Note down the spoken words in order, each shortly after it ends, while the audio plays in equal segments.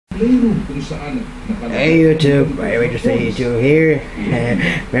Hey YouTube, I wait to say YouTube here.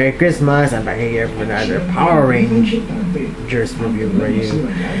 Merry Christmas, I'm back here for another Power Rangers review.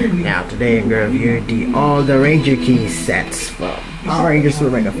 Now today I'm going to review all the Ranger key sets from Power Rangers Super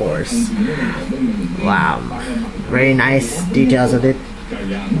Megaforce. Wow, very nice details of it.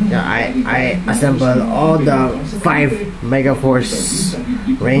 I assembled all the 5 Megaforce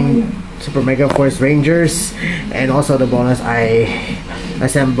Super Megaforce Rangers, and also the bonus I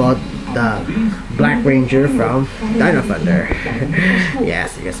assembled the Black Ranger from Dino Thunder.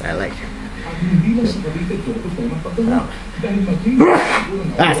 Yes, I like.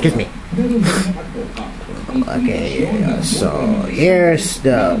 Excuse me. Okay, so here's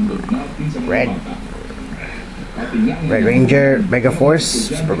the Red Ranger Megaforce,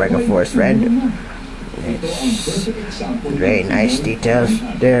 Super Megaforce Red. It's very nice details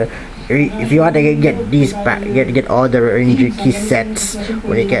there. If you want to get these back, get all the Ranger key sets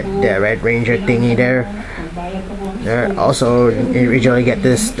when you get the Red Ranger thingy there. Also, you originally get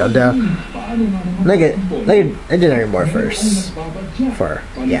this I did Megaforce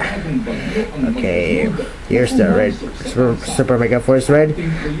yeah. Okay, here's the Red Super Megaforce Red.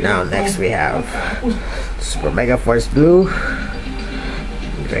 Now next we have Super Megaforce Blue.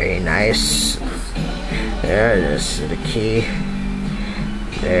 Very nice. There's the key.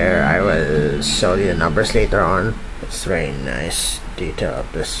 There, I will show you the numbers later on. It's very nice detail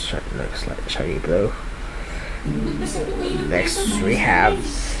of this. Looks like shiny blue. Next we have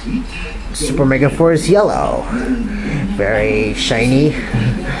Super Megaforce Yellow. Very shiny.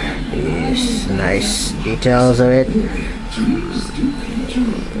 These nice details of it.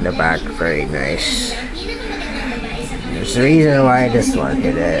 In the back, very nice. There's a reason why this one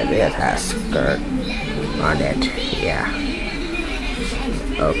it has skirt on it. Yeah.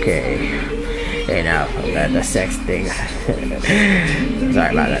 Okay. Enough about the sex thing.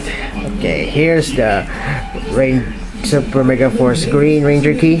 Sorry about that. Okay, here's the Super Megaforce Green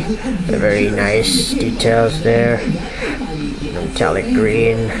Ranger key. Very nice details there. Metallic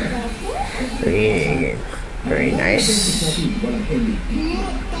green. Very nice.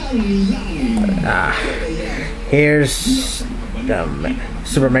 Here's the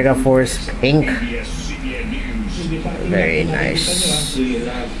Super Megaforce Pink. Very nice.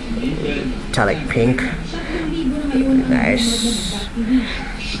 Metallic pink. Very nice.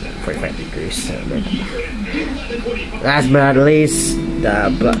 45 degrees. Last but not least, the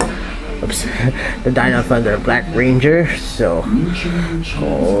Dino Thunder Black Ranger. So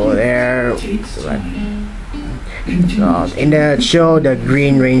go there. In the show, the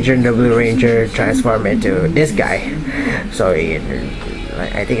Green Ranger and the Blue Ranger transform into this guy. So I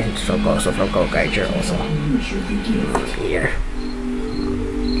think it's from Geiger also. Here.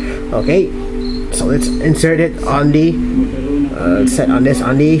 Okay, so let's insert it on the set on this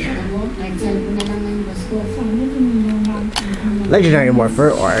on the Legendary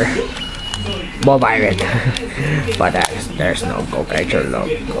Morpher or Ball Pirate. But there's no Go Geiger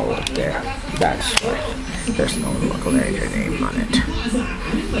logo there. That's why there's no local Ranger name on it.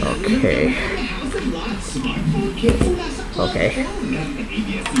 Okay.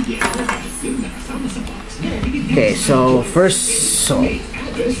 Okay, so first we'll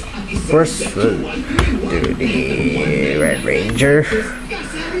do the Red Ranger.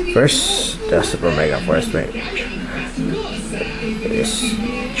 First, the Super Megaforce Ranger. This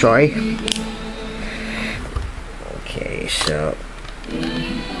Troy. Okay, so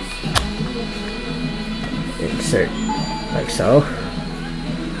insert like so.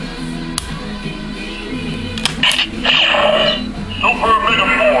 Super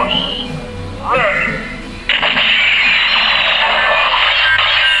Megaforce Red.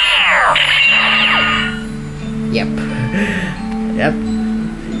 Yep.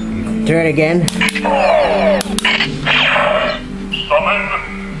 Turn again. Summon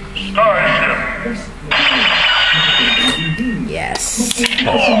Starship. Yes.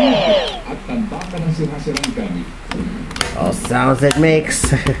 All sounds it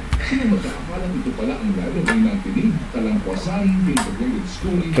makes.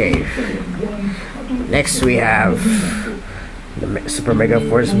 Okay. Next we have the Super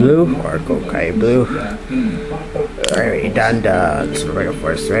Megaforce Blue or Gokai Blue. Already done the Super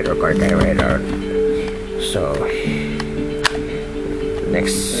Megaforce Red or Gokai Red. So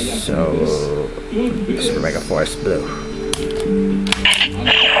next, Super Megaforce Blue.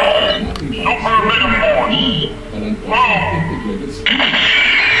 Super Megaforce Blue.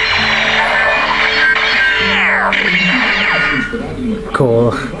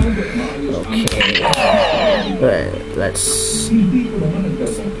 Cool. Okay. Let's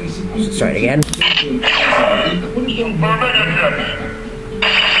start again. Super Megaforce.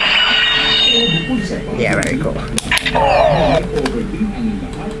 Yeah, very cool.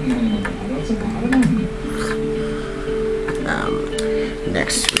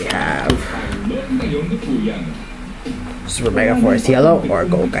 Next we have Super Megaforce Yellow or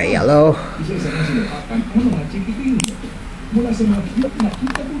Gokai Yellow. Super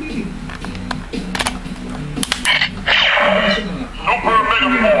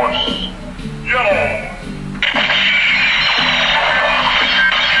Megaforce Yellow.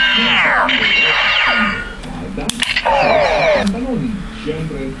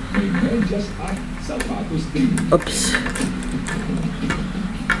 Oops.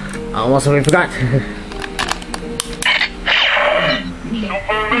 Almost we forgot. Super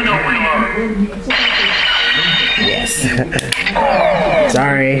Mega Wheeler. Yes.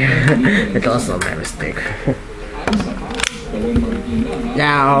 Sorry. It's also my mistake.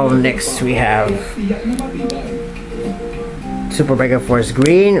 Now next we have Super Megaforce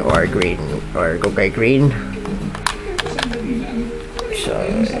Green or Gokai Green. So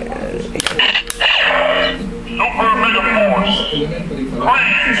Super Megaforce Green.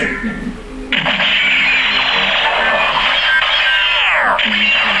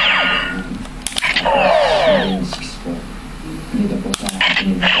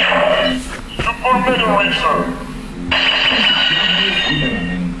 Super Mega Racer.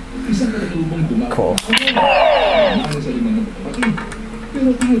 cool.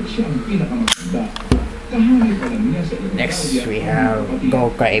 Next we have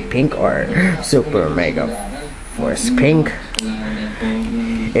Gokai Pink or Super Mega Force Pink.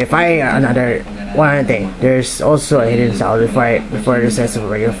 If I another one thing, there's also a hidden sound before it says Super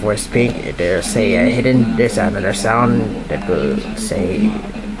Mega Force Pink. There's another sound that will say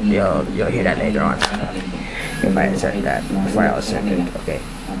you'll hear that later on. If I insert that before I insert it, okay.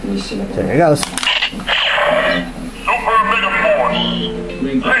 So here it goes. Super Megaforce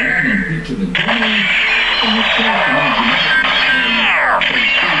Pink.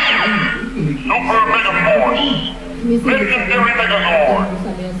 Super Megaforce Legendary Megazord.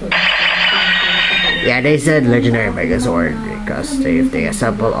 Yeah, they said Legendary Megazord because if they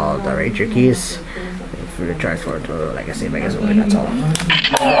assemble all the Ranger keys for the transform to Legacy Megazord, that's all.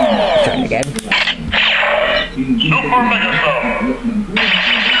 Let's try it again. Super Megazord.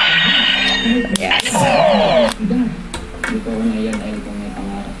 Yes.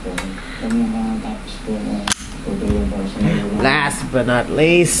 Last but not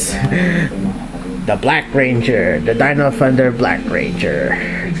least, the Black Ranger, the Dino Thunder Black Ranger.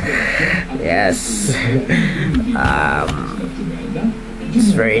 Yes.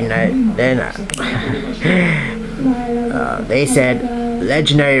 It's very nice. Then they said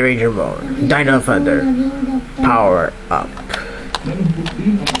Legendary Ranger mode, Dino Thunder, power up. Dino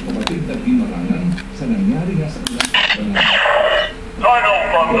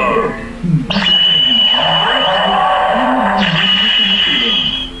Thunder.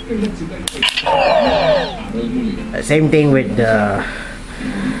 Same thing with the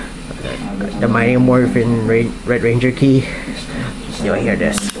Mighty Morphin Red Ranger key. You'll hear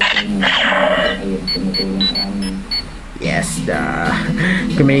this. Yes, the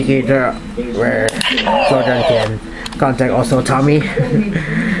communicator where Jordan can contact also Tommy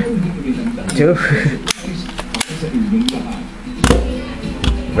too.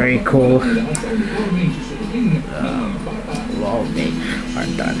 Very cool. Well, they are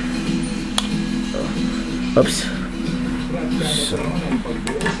done. Oops. So,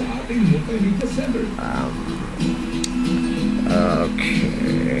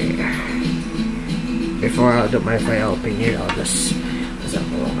 okay. Before I'll do my final opinion, I'll just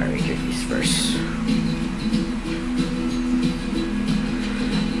assemble all my Ranger keys first.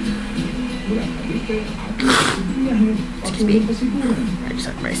 Excuse me. I just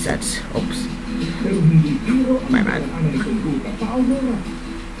had my sets. Oops. My bad.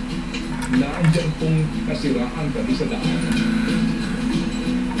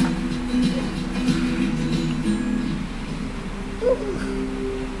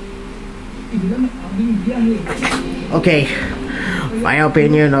 Okay, my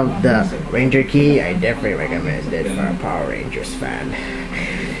opinion of the Ranger key, I definitely recommend it for a Power Rangers fan.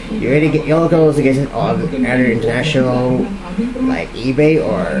 You already get yellow colors against it on either international like eBay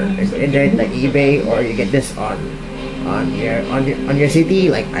or internet like eBay, or you get this on your city,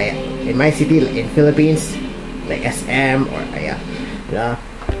 like in my city, like in Philippines, like SM or I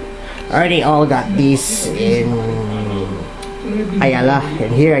already all got these in Ayala,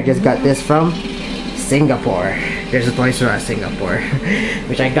 and here I just got this from Singapore. There's a Toys R Us Singapore,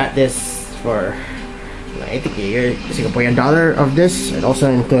 which I got this for I think you're Singaporean dollar of this. It also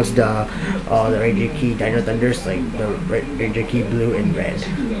includes the Ranger Key Dino Thunders, like the Ranger Key blue and red,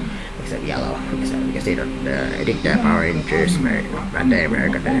 except yellow. Because they don't. I think the Power Rangers, but the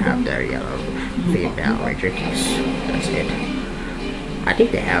America don't have their yellow female Ranger Keys. That's it. I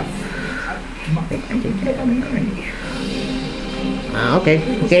think they have. I think they have it already. Okay.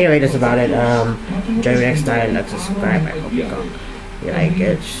 Anyway, that's about it. Join me next time. Like, subscribe. I hope you like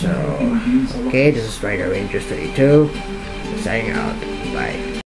it. So, okay, this is Rider Rangers 32. Signing out. Bye.